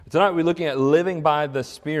Tonight we're looking at living by the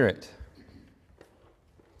Spirit.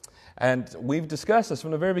 And we've discussed this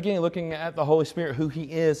from the very beginning, looking at the Holy Spirit, who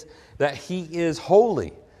He is, that He is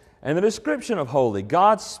holy. And the description of holy,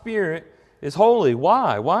 God's Spirit is holy.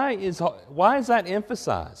 Why? Why is that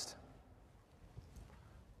emphasized?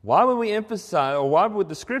 Why would we emphasize, or why would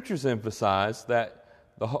the Scriptures emphasize that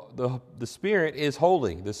the Spirit is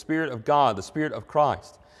holy, the Spirit of God, the Spirit of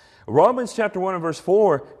Christ? Romans chapter 1 and verse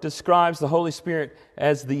 4 describes the Holy Spirit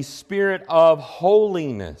as the Spirit of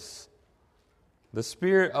holiness. The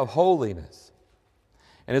Spirit of holiness.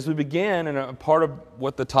 And as we begin, and a part of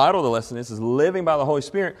what the title of the lesson is living by the Holy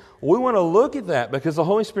Spirit, we want to look at that because the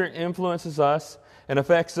Holy Spirit influences us and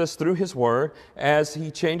affects us through His Word as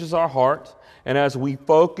He changes our heart and as we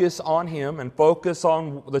focus on Him and focus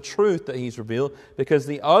on the truth that He's revealed, because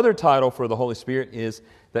the other title for the Holy Spirit is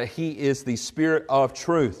that He is the Spirit of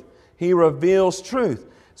truth. He reveals truth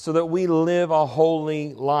so that we live a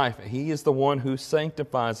holy life. He is the one who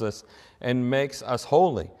sanctifies us and makes us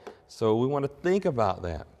holy. So we want to think about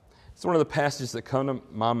that. It's one of the passages that come to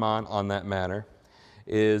my mind on that matter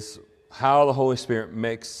is how the Holy Spirit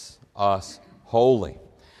makes us holy.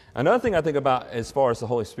 Another thing I think about as far as the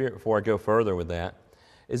Holy Spirit, before I go further with that,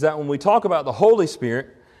 is that when we talk about the Holy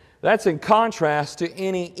Spirit, that's in contrast to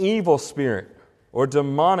any evil spirit or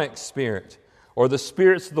demonic spirit or the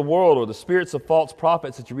spirits of the world or the spirits of false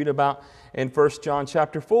prophets that you read about in 1 John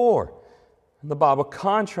chapter 4. And the Bible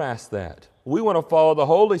contrasts that. We want to follow the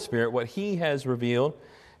Holy Spirit, what He has revealed,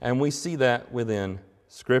 and we see that within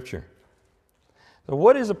Scripture. So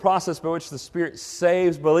what is the process by which the Spirit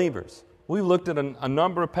saves believers? We've looked at a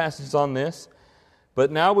number of passages on this,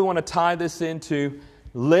 but now we want to tie this into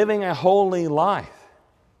living a holy life.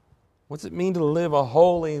 What's it mean to live a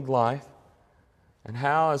holy life? And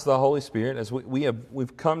how, as the Holy Spirit, as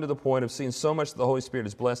we've come to the point of seeing so much that the Holy Spirit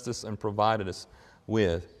has blessed us and provided us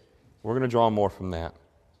with, we're going to draw more from that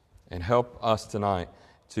and help us tonight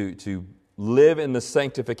to live in the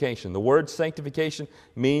sanctification. The word sanctification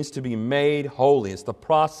means to be made holy. It's the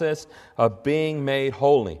process of being made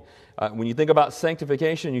holy. When you think about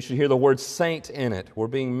sanctification, you should hear the word saint in it. We're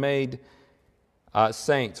being made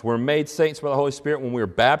saints. We're made saints by the Holy Spirit when we're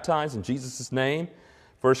baptized in Jesus' name.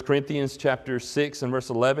 1 Corinthians chapter 6 and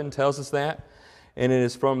verse 11 tells us that. And it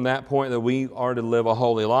is from that point that we are to live a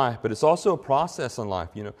holy life. But it's also a process in life.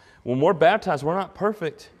 You know, when we're baptized, we're not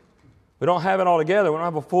perfect. We don't have it all together. We don't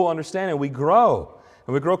have a full understanding. We grow.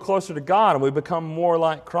 And we grow closer to God. And we become more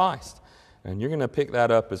like Christ. And you're going to pick that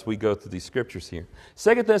up as we go through these scriptures here.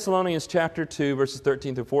 2 Thessalonians chapter 2, verses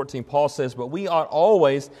 13 through 14, Paul says, "But we ought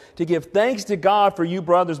always to give thanks to God for you,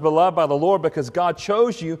 brothers, beloved by the Lord, because God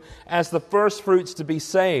chose you as the first fruits to be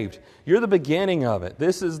saved." You're the beginning of it.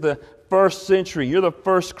 This is the first century. You're the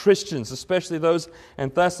first Christians, especially those in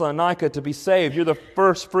Thessalonica, to be saved. You're the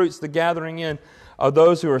first fruits, the gathering in of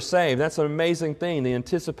those who are saved. That's an amazing thing, the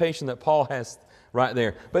anticipation that Paul has right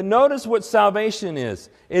there. But notice what salvation is.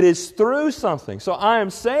 It is through something. So I am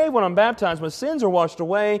saved when I'm baptized. My sins are washed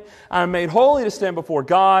away. I am made holy to stand before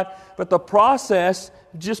God. But the process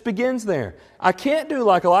just begins there. I can't do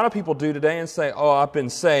like a lot of people do today and say, "Oh, I've been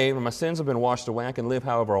saved and my sins have been washed away. I can live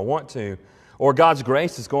however I want to." Or God's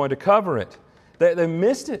grace is going to cover it. They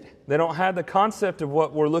missed it. They don't have the concept of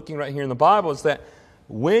what we're looking right here in the Bible. Is that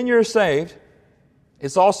when you're saved,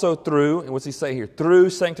 it's also through, and what's he say here? Through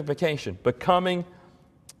sanctification, becoming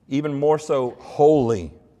even more so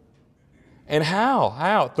holy. And how?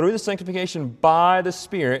 How? Through the sanctification by the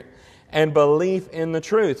Spirit and belief in the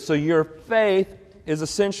truth. So your faith is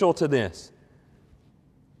essential to this.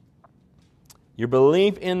 Your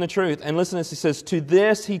belief in the truth. And listen to this, he says, "To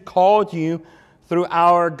this He called you through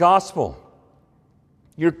our gospel."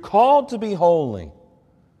 You're called to be holy.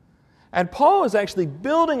 And Paul is actually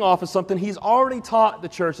building off of something he's already taught the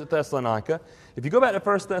church at Thessalonica. If you go back to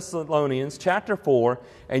 1 Thessalonians chapter 4,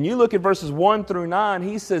 and you look at verses 1 through 9,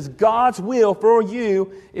 he says God's will for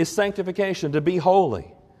you is sanctification, to be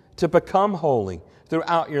holy, to become holy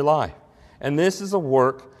throughout your life. And this is a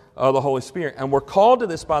work of the Holy Spirit. And we're called to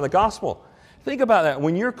this by the gospel. Think about that.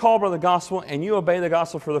 When you're called by the gospel and you obey the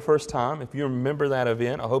gospel for the first time, if you remember that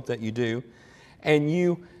event, I hope that you do, and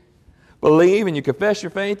you believe and you confess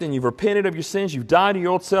your faith and you've repented of your sins, you've died to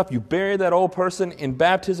your old self, you buried that old person in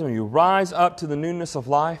baptism, and you rise up to the newness of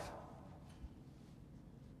life.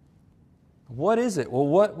 What is it? Well,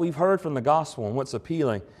 what we've heard from the gospel and what's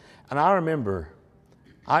appealing. And I remember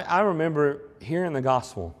hearing the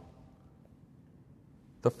gospel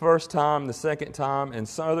the first time, the second time, and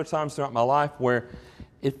some other times throughout my life where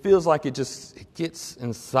it feels like it gets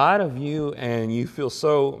inside of you and you feel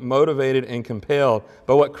so motivated and compelled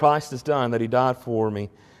by what Christ has done, that He died for me,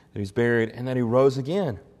 that He's buried, and that He rose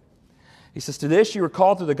again. He says, to this you were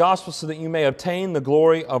called through the gospel so that you may obtain the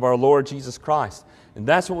glory of our Lord Jesus Christ. And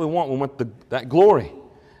that's what we want. We want that glory,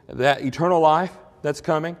 that eternal life that's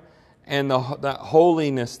coming, and that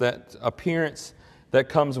holiness, that appearance that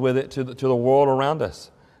comes with it to the world around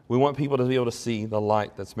us. We want people to be able to see the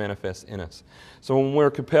light that's manifest in us. So when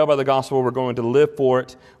we're compelled by the gospel, we're going to live for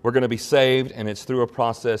it. We're going to be saved, and it's through a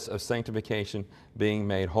process of sanctification, being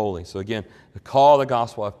made holy. So again, the call of the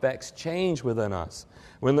gospel affects change within us.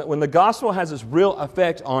 When the gospel has its real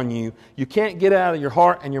effect on you, you can't get it out of your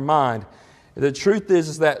heart and your mind. The truth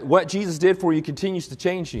is that what Jesus did for you continues to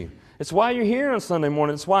change you. It's why you're here on Sunday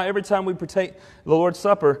morning. It's why every time we partake the Lord's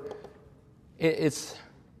Supper, it's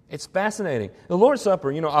fascinating. The Lord's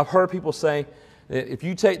Supper, I've heard people say that if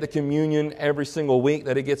you take the communion every single week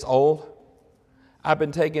that it gets old. I've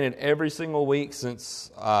been taking it every single week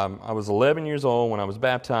since I was 11 years old when I was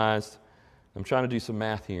baptized. I'm trying to do some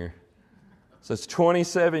math here. So it's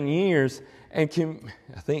 27 years, and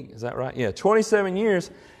I think, is that right? Yeah, 27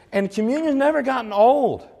 years, and communion's never gotten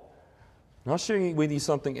old. And I'll share with you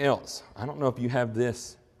something else. I don't know if you have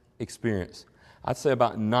this experience. I'd say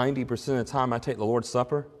about 90% of the time I take the Lord's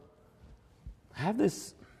Supper, I have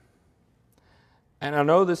this, and I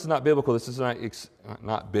know this is not biblical. This is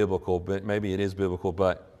not biblical, but maybe it is biblical,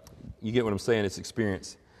 but you get what I'm saying. It's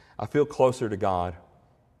experience. I feel closer to God,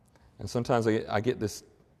 and sometimes I get this,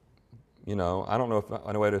 I don't know if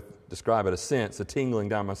I know how to describe it, a sense, a tingling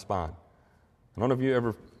down my spine. I don't know if you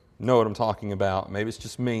ever know what I'm talking about. Maybe it's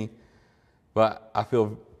just me, but I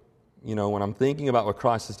feel, when I'm thinking about what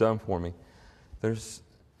Christ has done for me, there's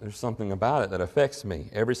something about it that affects me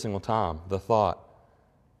every single time, the thought.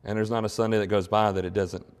 And there's not a Sunday that goes by that it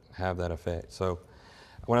doesn't have that effect. So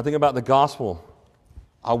when I think about the gospel,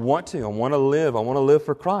 I want to live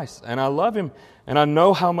for Christ. And I love Him. And I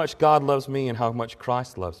know how much God loves me and how much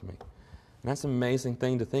Christ loves me. And that's an amazing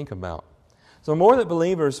thing to think about. So more that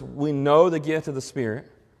believers, we know the gift of the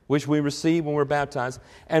Spirit, which we receive when we're baptized,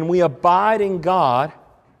 and we abide in God,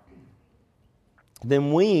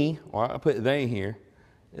 then we, or I put they here,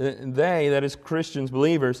 they, that is Christians,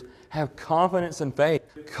 believers, have confidence and faith,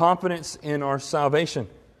 confidence in our salvation.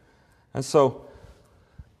 And so,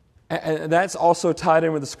 and that's also tied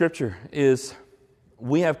in with the Scripture, is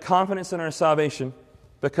we have confidence in our salvation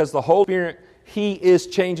because the Holy Spirit, He is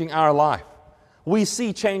changing our life. We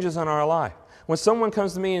see changes in our life. When someone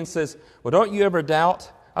comes to me and says, well, don't you ever doubt?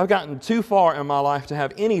 I've gotten too far in my life to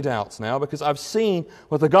have any doubts now because I've seen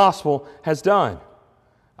what the gospel has done.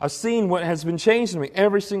 I've seen what has been changed in me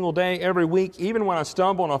every single day, every week, even when I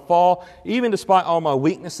stumble and I fall, even despite all my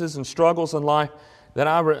weaknesses and struggles in life, that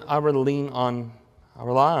I rely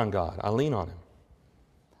on God. I lean on Him.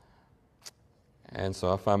 And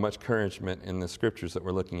so I find much encouragement in the Scriptures that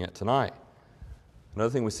we're looking at tonight. Another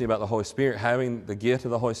thing we see about the Holy Spirit, having the gift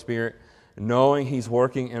of the Holy Spirit, knowing He's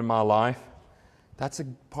working in my life, that's a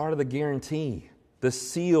part of the guarantee, the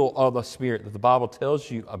seal of the Spirit that the Bible tells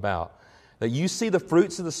you about. That you see the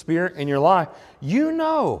fruits of the Spirit in your life, you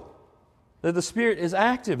know that the Spirit is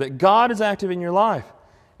active, that God is active in your life.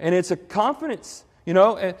 And it's a confidence,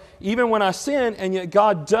 even when I sin and yet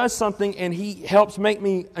God does something and He helps make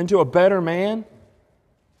me into a better man,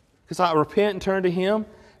 because I repent and turn to Him,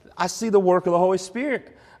 I see the work of the Holy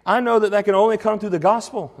Spirit. I know that can only come through the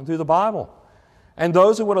gospel and through the Bible. And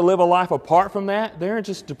those who want to live a life apart from that, they're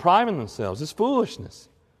just depriving themselves. It's foolishness.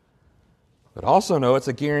 But also know it's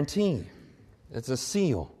a guarantee. It's a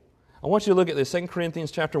seal. I want you to look at this, 2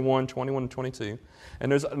 Corinthians chapter 1, 21 and 22.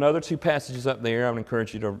 And there's another two passages up there I would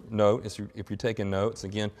encourage you to note if you're taking notes.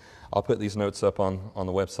 Again, I'll put these notes up on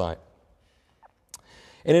the website.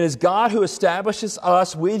 And it is God who establishes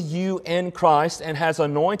us with you in Christ and has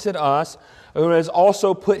anointed us, who has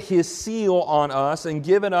also put His seal on us and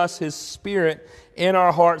given us His Spirit in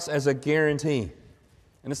our hearts as a guarantee.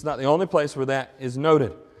 And it's not the only place where that is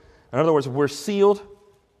noted. In other words, we're sealed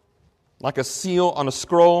like a seal on a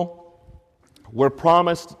scroll.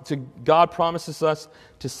 God promises us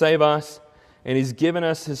to save us, and He's given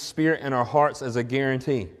us His Spirit in our hearts as a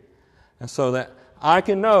guarantee. And so that I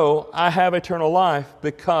can know I have eternal life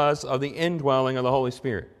because of the indwelling of the Holy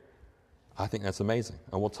Spirit. I think that's amazing.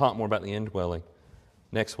 And we'll talk more about the indwelling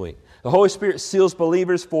next week. The Holy Spirit seals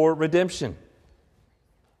believers for redemption.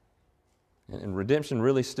 And redemption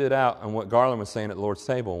really stood out on what Garland was saying at the Lord's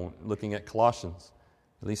table, looking at Colossians,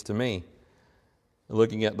 at least to me,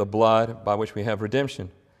 looking at the blood by which we have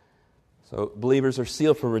redemption. So believers are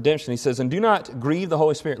sealed for redemption. He says, and do not grieve the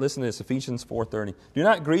Holy Spirit. Listen to this, Ephesians 4:30. Do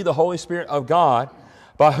not grieve the Holy Spirit of God,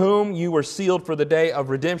 by whom you were sealed for the day of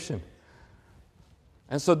redemption.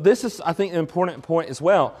 And so this is, I think, an important point as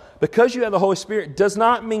well. Because you have the Holy Spirit does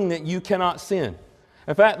not mean that you cannot sin.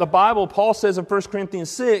 In fact, the Bible, Paul says in 1 Corinthians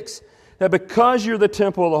 6, that because you're the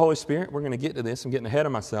temple of the Holy Spirit, we're going to get to this, I'm getting ahead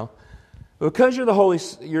of myself. Because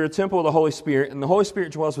you're a temple of the Holy Spirit, and the Holy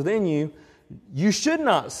Spirit dwells within you, you should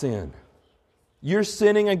not sin. You're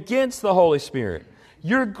sinning against the Holy Spirit.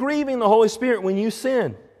 You're grieving the Holy Spirit when you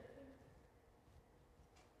sin.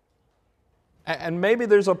 And maybe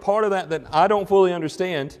there's a part of that I don't fully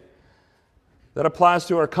understand that applies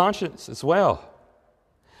to our conscience as well.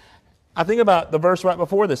 I think about the verse right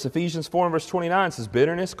before this, Ephesians 4 and verse 29 says,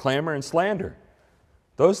 bitterness, clamor, and slander.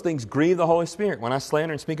 Those things grieve the Holy Spirit. When I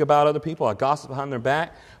slander and speak about other people, I gossip behind their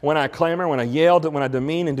back. When I clamor, when I yell, when I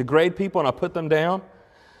demean and degrade people and I put them down.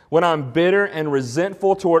 When I'm bitter and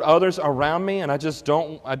resentful toward others around me and I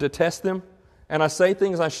detest them and I say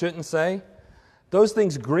things I shouldn't say. Those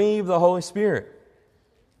things grieve the Holy Spirit.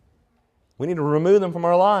 We need to remove them from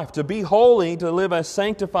our life. To be holy, to live a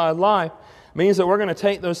sanctified life, means that we're going to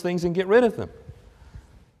take those things and get rid of them.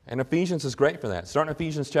 And Ephesians is great for that. Starting in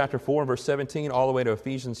Ephesians chapter 4 and verse 17 all the way to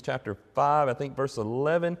Ephesians chapter 5, I think verse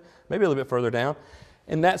 11, maybe a little bit further down.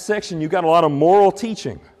 In that section, you've got a lot of moral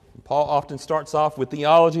teaching. Paul often starts off with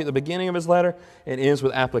theology at the beginning of his letter and ends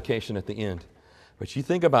with application at the end. But you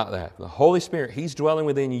think about that. The Holy Spirit, He's dwelling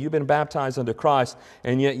within you. You've been baptized unto Christ,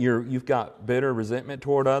 and yet you've got bitter resentment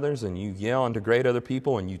toward others, and you yell and degrade other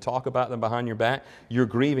people, and you talk about them behind your back. You're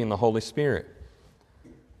grieving the Holy Spirit.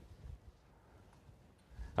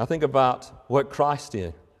 I think about what Christ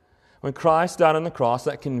did. When Christ died on the cross,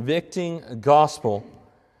 that convicting gospel,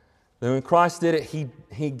 then when Christ did it,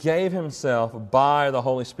 He gave Himself by the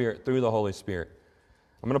Holy Spirit, through the Holy Spirit.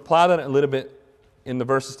 I'm going to apply that a little bit in the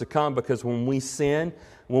verses to come, because when we sin,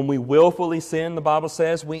 when we willfully sin, the Bible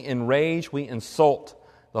says, we enrage, we insult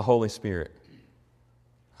the Holy Spirit.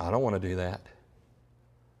 I don't want to do that.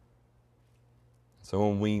 So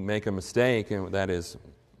when we make a mistake, and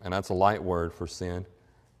that's a light word for sin,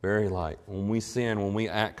 very light. When we sin, when we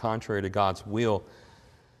act contrary to God's will,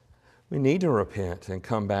 we need to repent and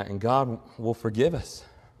come back, and God will forgive us.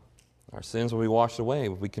 Our sins will be washed away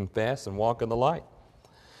if we confess and walk in the light.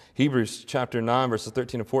 Hebrews chapter 9, verses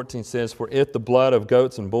 13 and 14 says, for if the blood of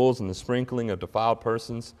goats and bulls and the sprinkling of defiled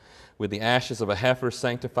persons with the ashes of a heifer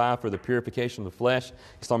sanctify for the purification of the flesh,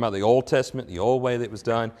 he's talking about the Old Testament, the old way that it was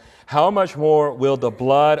done, how much more will the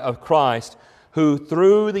blood of Christ, who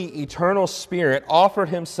through the eternal Spirit offered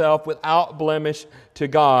Himself without blemish to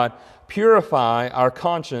God, purify our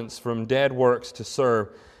conscience from dead works to serve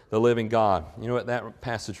the living God. You know what that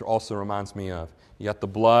passage also reminds me of? You got the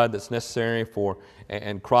blood that's necessary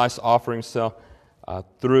and Christ offering Himself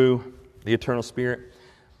through the eternal Spirit.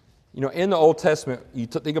 You know, in the Old Testament, you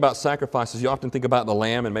think about sacrifices, you often think about the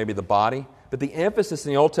lamb and maybe the body, but the emphasis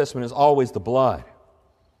in the Old Testament is always the blood.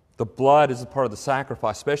 The blood is a part of the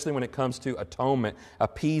sacrifice, especially when it comes to atonement,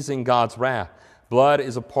 appeasing God's wrath. Blood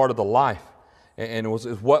is a part of the life, and is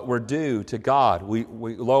what we're due to God. We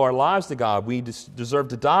owe our lives to God. We deserve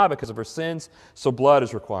to die because of our sins, so blood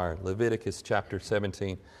is required. Leviticus chapter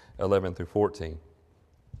 17, 11 through 14.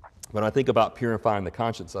 When I think about purifying the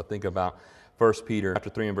conscience, I think about 1 Peter chapter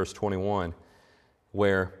 3 and verse 21,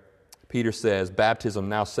 where Peter says, baptism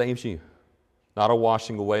now saves you. Not a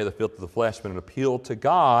washing away of the filth of the flesh, but an appeal to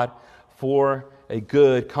God for a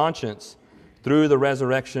good conscience through the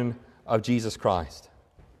resurrection of Jesus Christ.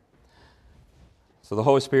 So the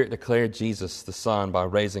Holy Spirit declared Jesus the Son by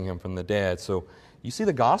raising Him from the dead. So you see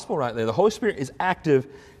the gospel right there. The Holy Spirit is active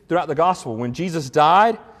throughout the gospel. When Jesus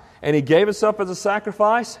died and He gave Himself as a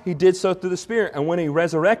sacrifice, He did so through the Spirit. And when He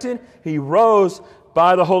resurrected, He rose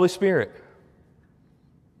by the Holy Spirit.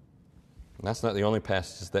 And that's not the only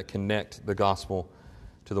passages that connect the gospel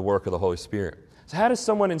to the work of the Holy Spirit. So how does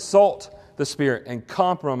someone insult the Spirit and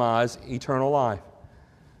compromise eternal life?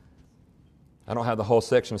 I don't have the whole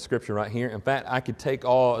section of Scripture right here. In fact, I could take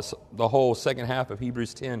the whole second half of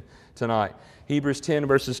Hebrews 10 tonight. Hebrews 10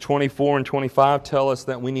 verses 24 and 25 tell us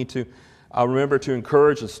that we need to remember to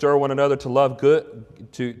encourage and stir one another to love good,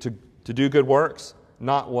 to do good works.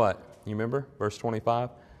 Not what? You remember? Verse 25.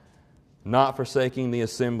 Not forsaking the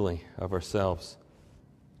assembly of ourselves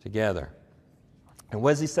together. And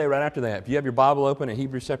what does he say right after that? If you have your Bible open in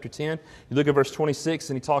Hebrews chapter 10, you look at verse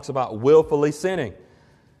 26 and he talks about willfully sinning.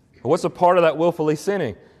 What's a part of that willfully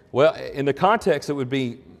sinning? Well, in the context, it would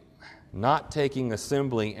be not taking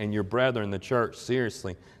assembly and your brethren, the church,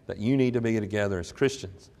 seriously, that you need to be together as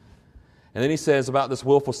Christians. And then he says about this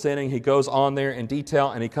willful sinning, he goes on there in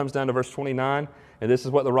detail, and he comes down to verse 29, and this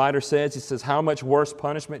is what the writer says. He says, how much worse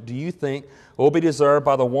punishment do you think will be deserved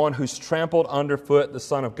by the one who's trampled underfoot the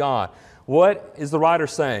Son of God? What is the writer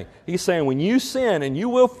saying? He's saying when you sin and you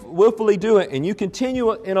willfully do it and you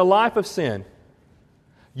continue in a life of sin,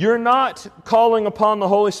 You're not calling upon the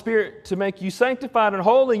Holy Spirit to make you sanctified and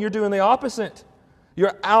holy. You're doing the opposite.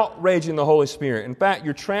 You're outraging the Holy Spirit. In fact,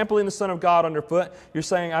 you're trampling the Son of God underfoot. You're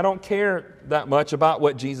saying, I don't care that much about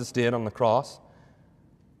what Jesus did on the cross,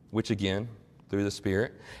 which again, through the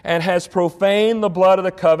Spirit, and has profaned the blood of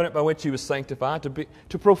the covenant by which He was sanctified,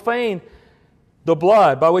 to profane the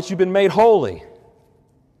blood by which you've been made holy.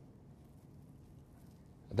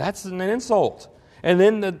 That's an insult. And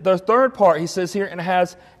then the third part, he says here, and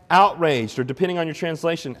has outraged, or depending on your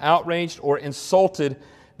translation, outraged or insulted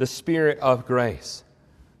the Spirit of grace.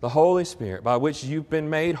 The Holy Spirit, by which you've been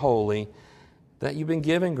made holy, that you've been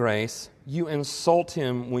given grace, you insult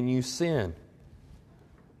Him when you sin.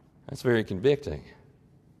 That's very convicting.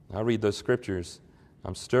 I read those scriptures,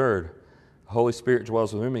 I'm stirred. The Holy Spirit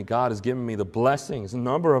dwells within me. God has given me the blessings, a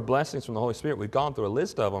number of blessings from the Holy Spirit. We've gone through a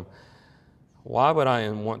list of them. Why would I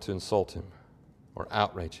want to insult Him or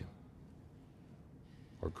outrage Him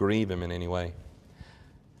or grieve Him in any way?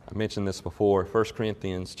 I mentioned this before, 1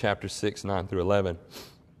 Corinthians chapter 6, 9 through 11.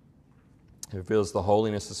 It reveals the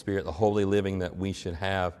holiness of the Spirit, the holy living that we should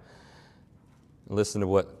have. Listen to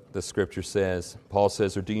what the Scripture says. Paul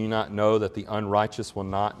says, or do you not know that the unrighteous will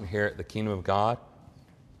not inherit the kingdom of God?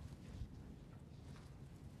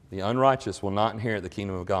 The unrighteous will not inherit the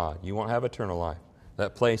kingdom of God. You won't have eternal life.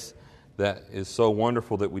 That place that is so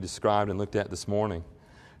wonderful that we described and looked at this morning.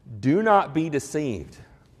 Do not be deceived.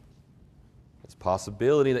 It's a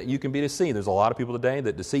possibility that you can be deceived. There's a lot of people today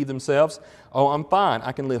that deceive themselves. Oh, I'm fine.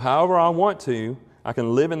 I can live however I want to. I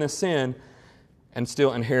can live in this sin and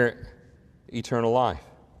still inherit eternal life.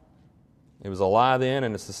 It was a lie then,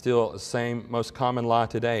 and it's still the same most common lie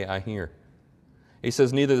today, I hear. He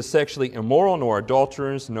says, neither the sexually immoral, nor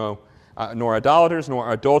adulterers, nor idolaters,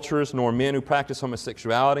 nor adulterers, nor men who practice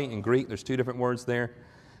homosexuality. In Greek, there's two different words there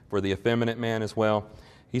for the effeminate man as well.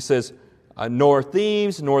 He says, nor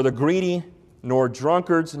thieves, nor the greedy, nor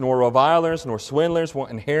drunkards, nor revilers, nor swindlers will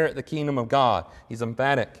inherit the kingdom of God. He's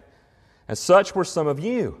emphatic. And such were some of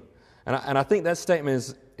you. And I think that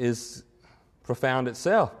statement is profound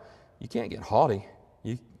itself. You can't get haughty.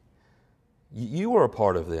 You were a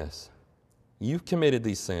part of this. You've committed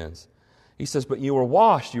these sins. He says, but you were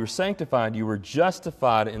washed, you were sanctified, you were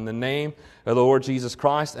justified in the name of the Lord Jesus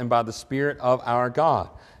Christ and by the Spirit of our God.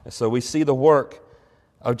 And so we see the work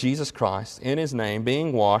of Jesus Christ in His name,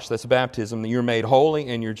 being washed, that's baptism, that you're made holy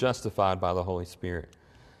and you're justified by the Holy Spirit.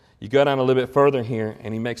 You go down a little bit further here,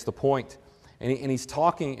 and he makes the point, and he's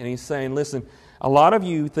talking, and he's saying, listen, a lot of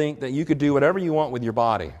you think that you could do whatever you want with your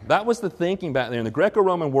body. That was the thinking back there. In the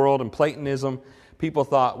Greco-Roman world and Platonism, people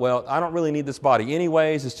thought, well, I don't really need this body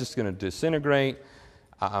anyways. It's just going to disintegrate.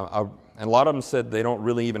 And a lot of them said they don't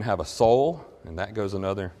really even have a soul, and that goes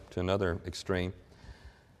to another extreme.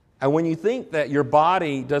 And when you think that your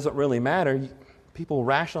body doesn't really matter, people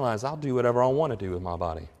rationalize, I'll do whatever I want to do with my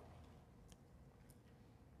body.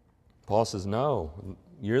 Paul says, no,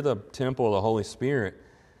 you're the temple of the Holy Spirit.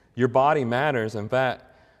 Your body matters. In fact,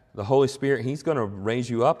 the Holy Spirit, He's going to raise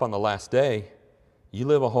you up on the last day. You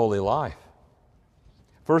live a holy life.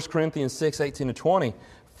 1 Corinthians 6, 18 to 20,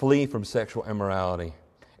 flee from sexual immorality.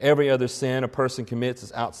 Every other sin a person commits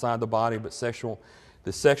is outside the body, but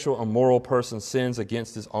the sexual immoral person sins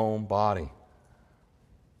against his own body.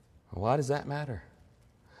 Why does that matter?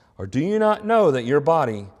 Or do you not know that your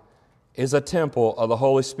body is a temple of the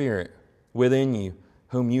Holy Spirit within you,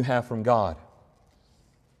 whom you have from God?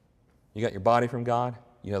 You got your body from God.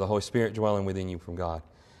 You have the Holy Spirit dwelling within you from God.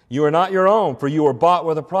 You are not your own, for you were bought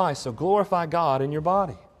with a price. So glorify God in your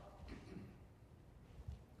body.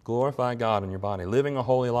 Glorify God in your body, living a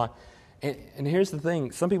holy life. And here's the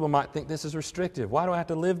thing. Some people might think this is restrictive. Why do I have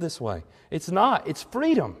to live this way? It's not. It's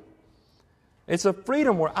freedom. It's a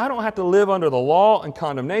freedom where I don't have to live under the law and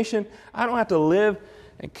condemnation. I don't have to live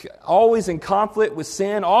always in conflict with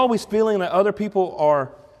sin, always feeling that other people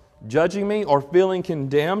are judging me or feeling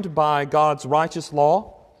condemned by God's righteous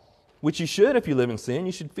law, which you should if you live in sin.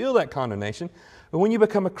 You should feel that condemnation. But when you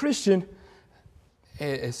become a Christian,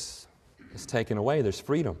 it's taken away. There's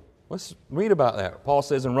freedom. Let's read about that. Paul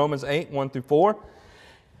says in Romans 8, 1 through 4,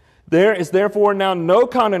 there is therefore now no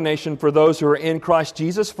condemnation for those who are in Christ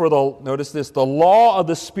Jesus. Notice this, the law of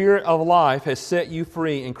the Spirit of life has set you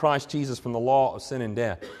free in Christ Jesus from the law of sin and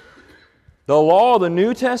death. The law of the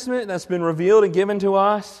New Testament that's been revealed and given to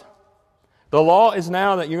us, the law is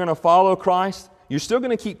now that you're going to follow Christ. You're still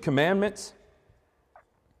going to keep commandments,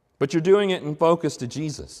 but you're doing it in focus to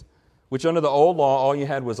Jesus, which under the old law, all you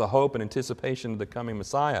had was a hope and anticipation of the coming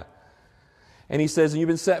Messiah. And he says, you've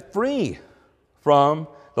been set free from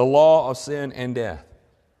the law of sin and death.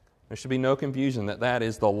 There should be no confusion that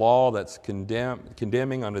is the law that's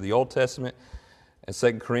condemning under the Old Testament. In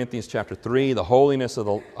 2 Corinthians chapter 3, the holiness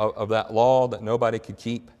of that law that nobody could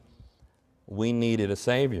keep, we needed a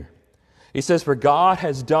Savior. He says, "For God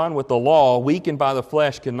has done what the law, weakened by the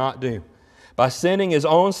flesh, could not do. By sending His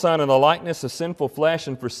own Son in the likeness of sinful flesh,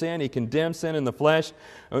 and for sin He condemned sin in the flesh,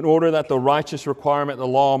 in order that the righteous requirement of the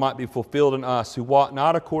law might be fulfilled in us, who walk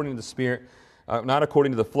not according to the Spirit, not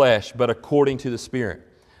according to the flesh, but according to the Spirit."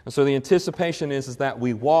 And so the anticipation is that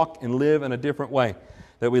we walk and live in a different way,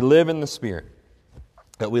 that we live in the Spirit,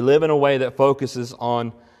 that we live in a way that focuses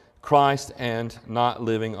on Christ and not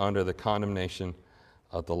living under the condemnation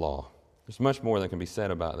of the law. There's much more that can be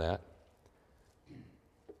said about that.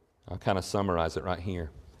 I'll kind of summarize it right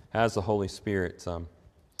here. How does the Holy Spirit, how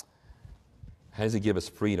does He give us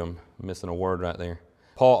freedom? I'm missing a word right there.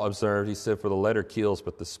 Paul observed, he said, "For the letter kills,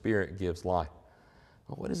 but the Spirit gives life."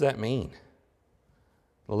 Well, what does that mean?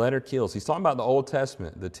 The letter kills. He's talking about the Old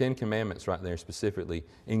Testament, the Ten Commandments right there specifically,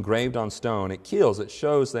 engraved on stone. It kills. It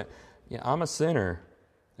shows that I'm a sinner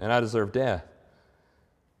and I deserve death.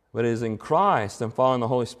 But it is in Christ and following the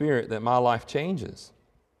Holy Spirit that my life changes.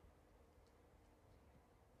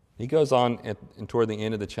 He goes on toward the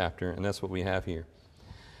end of the chapter, and that's what we have here.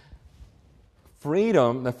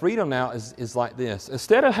 Freedom, the freedom now is like this.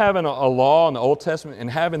 Instead of having a law in the Old Testament and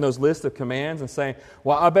having those lists of commands and saying,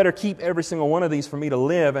 well, I better keep every single one of these for me to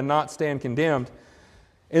live and not stand condemned.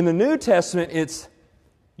 In the New Testament, it's,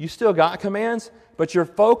 you still got commands, but your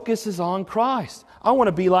focus is on Christ. I want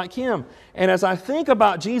to be like Him. And as I think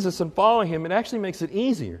about Jesus and following Him, it actually makes it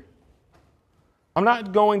easier. I'm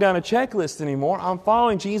not going down a checklist anymore. I'm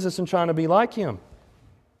following Jesus and trying to be like Him.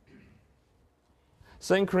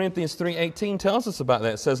 2 Corinthians 3:18 tells us about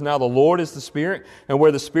that. It says, "Now the Lord is the Spirit, and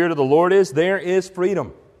where the Spirit of the Lord is, there is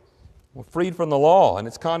freedom." We're freed from the law and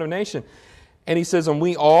its condemnation. And he says, "And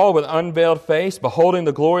we all, with unveiled face, beholding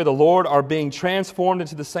the glory of the Lord, are being transformed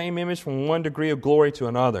into the same image from one degree of glory to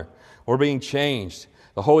another." We're being changed.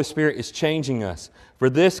 The Holy Spirit is changing us. For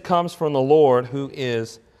this comes from the Lord, who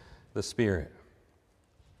is the Spirit.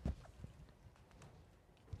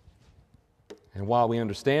 And while we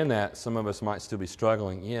understand that, some of us might still be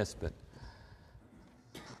struggling. Yes, but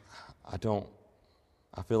I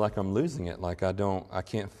feel like I'm losing it. Like I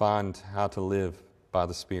can't find how to live by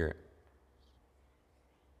the Spirit.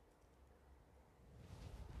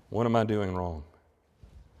 What am I doing wrong?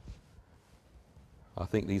 I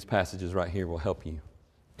think these passages right here will help you.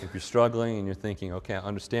 If you're struggling and you're thinking, okay, I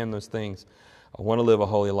understand those things. I want to live a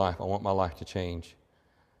holy life. I want my life to change.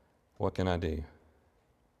 What can I do?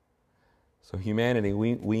 So humanity,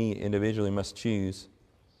 we individually must choose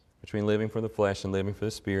between living for the flesh and living for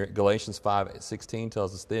the Spirit. Galatians 5:16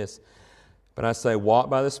 tells us this, "But I say, walk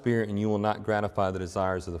by the Spirit, and you will not gratify the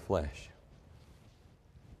desires of the flesh."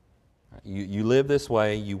 You live this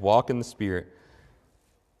way, you walk in the Spirit,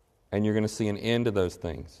 and you're going to see an end to those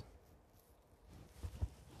things.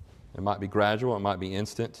 It might be gradual, it might be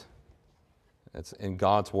instant. It's in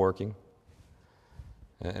God's working.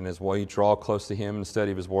 And as we draw close to Him in the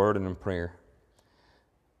study of His Word and in prayer,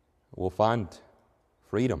 we'll find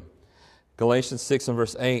freedom. Galatians 6 and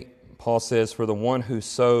verse 8, Paul says, "For the one who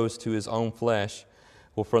sows to his own flesh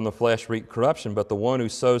will from the flesh reap corruption, but the one who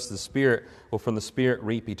sows to the Spirit will from the Spirit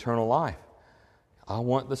reap eternal life." I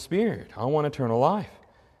want the Spirit. I want eternal life.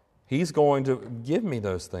 He's going to give me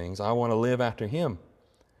those things. I want to live after Him.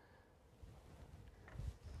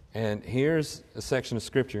 And here's a section of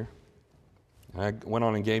Scripture. I went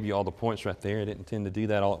on and gave you all the points right there. I didn't intend to do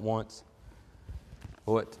that all at once.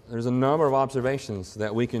 But there's a number of observations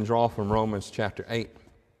that we can draw from Romans chapter 8.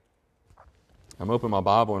 I'm opening my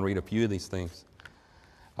Bible and read a few of these things.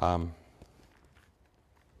 I'm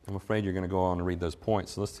afraid you're going to go on and read those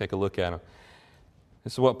points, so let's take a look at them.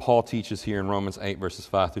 This is what Paul teaches here in Romans 8, verses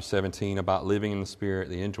 5 through 17, about living in the Spirit,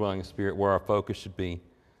 the indwelling Spirit, where our focus should be,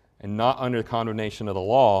 and not under the condemnation of the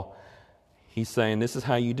law. He's saying this is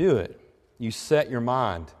how you do it. You set your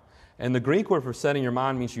mind. And the Greek word for setting your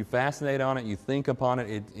mind means you fascinate on it, you think upon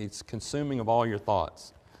it, it's consuming of all your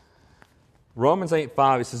thoughts. Romans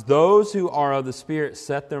 8:5, it says, "Those who are of the Spirit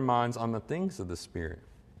set their minds on the things of the Spirit."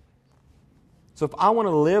 So if I want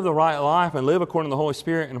to live the right life and live according to the Holy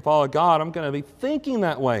Spirit and follow God, I'm going to be thinking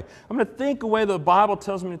that way. I'm going to think the way the Bible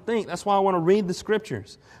tells me to think. That's why I want to read the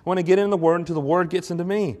Scriptures. I want to get in the Word until the Word gets into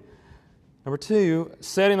me. Number 2,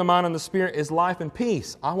 setting the mind on the Spirit is life and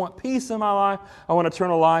peace. I want peace in my life. I want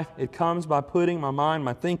eternal life. It comes by putting my mind,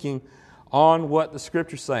 my thinking, on what the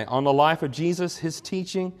Scriptures say, on the life of Jesus, His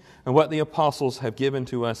teaching, and what the apostles have given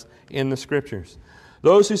to us in the Scriptures.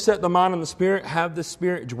 Those who set the mind on the Spirit have the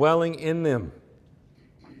Spirit dwelling in them.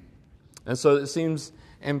 And so it seems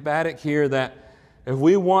emphatic here that if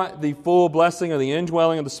we want the full blessing of the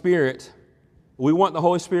indwelling of the Spirit, we want the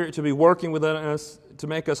Holy Spirit to be working within us to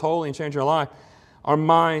make us holy and change our life, our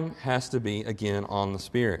mind has to be, again, on the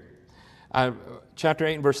Spirit. Chapter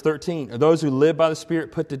 8 and verse 13, those who live by the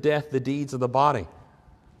Spirit put to death the deeds of the body.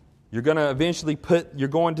 You're going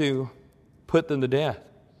to put them to death.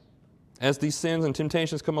 As these sins and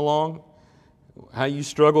temptations come along, how you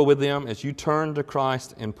struggle with them, as you turn to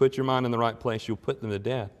Christ and put your mind in the right place, you'll put them to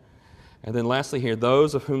death. And then lastly here,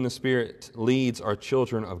 those of whom the Spirit leads are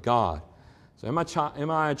children of God. So am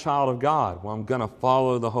I a child of God? Well, I'm going to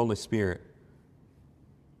follow the Holy Spirit.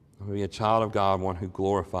 I'm going to be a child of God, one who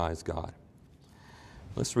glorifies God.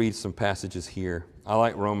 Let's read some passages here. I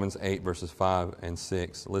like Romans 8, verses 5 and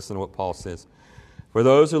 6. Listen to what Paul says. For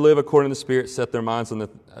those who live according to the Spirit set their minds on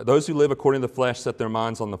those who live according to the flesh set their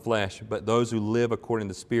minds on the flesh, but those who live according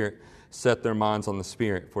to the Spirit set their minds on the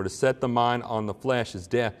Spirit. For to set the mind on the flesh is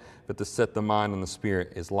death, but to set the mind on the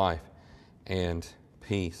Spirit is life and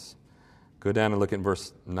peace. Go down and look at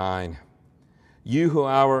verse 9. You who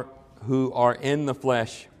are in the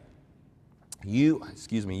flesh, you,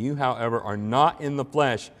 however, are not in the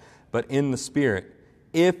flesh, but in the Spirit,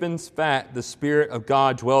 if in fact the Spirit of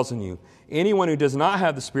God dwells in you. Anyone who does not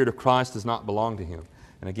have the Spirit of Christ does not belong to Him.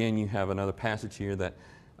 And again, you have another passage here that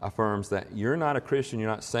affirms that you're not a Christian, you're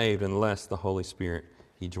not saved unless the Holy Spirit,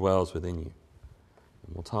 He dwells within you.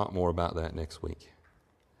 And we'll talk more about that next week.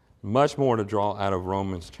 Much more to draw out of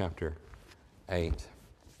Romans chapter 8.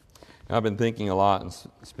 Now, I've been thinking a lot, and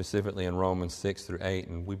specifically in Romans 6 through 8,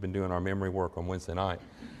 and we've been doing our memory work on Wednesday night.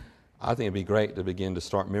 I think it'd be great to begin to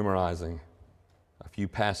start memorizing a few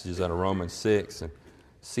passages out of Romans 6 and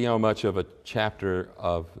see how much of a chapter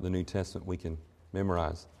of the New Testament we can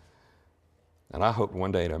memorize. And I hope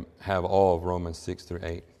one day to have all of Romans 6 through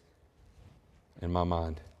 8 in my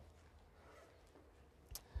mind.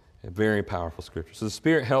 A very powerful scripture. So the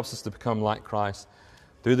Spirit helps us to become like Christ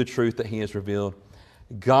through the truth that He has revealed.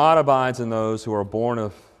 God abides in those who are born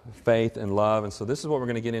of faith and love. And so this is what we're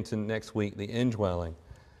going to get into next week, the indwelling.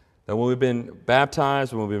 That when we've been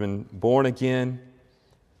baptized, when we've been born again,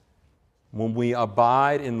 when we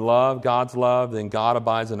abide in love, God's love, then God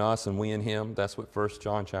abides in us and we in Him. That's what 1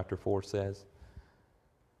 John chapter 4 says.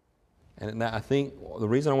 And I think the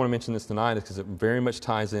reason I want to mention this tonight is because it very much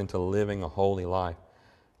ties into living a holy life,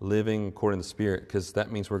 living according to the Spirit, because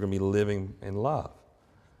that means we're going to be living in love.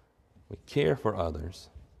 We care for others.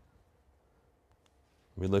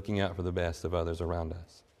 We're looking out for the best of others around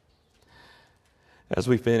us. As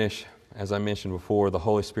we finish, as I mentioned before, the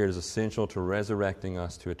Holy Spirit is essential to resurrecting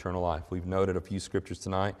us to eternal life. We've noted a few scriptures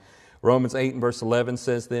tonight. Romans 8 and verse 11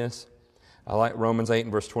 says this. I like Romans 8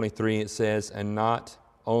 and verse 23. It says, and not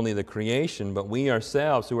only the creation, but we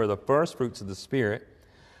ourselves who are the first fruits of the Spirit,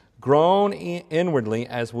 groan inwardly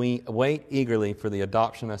as we wait eagerly for the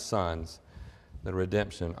adoption as sons, the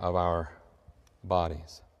redemption of our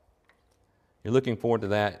bodies. You're looking forward to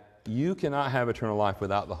that. You cannot have eternal life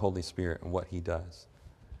without the Holy Spirit and what He does.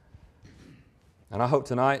 And I hope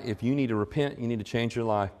tonight, if you need to repent, you need to change your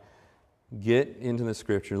life, get into the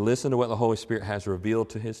Scripture, listen to what the Holy Spirit has revealed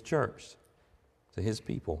to His church, to His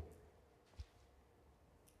people.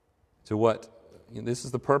 This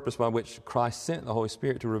is the purpose by which Christ sent the Holy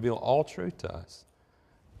Spirit to reveal all truth to us.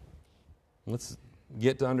 Let's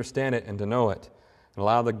get to understand it and to know it and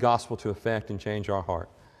allow the gospel to affect and change our heart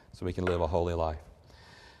so we can live a holy life.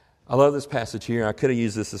 I love this passage here. I could have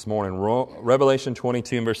used this morning. Revelation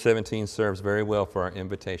 22 and verse 17 serves very well for our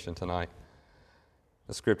invitation tonight.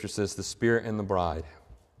 The Scripture says, the Spirit and the bride,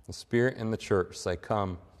 the Spirit and the church say,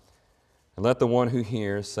 come. And let the one who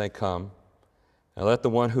hears say, come. And let the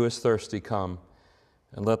one who is thirsty come.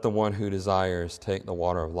 And let the one who desires take the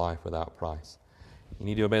water of life without price. You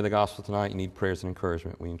need to obey the gospel tonight. You need prayers and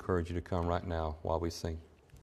encouragement. We encourage you to come right now while we sing.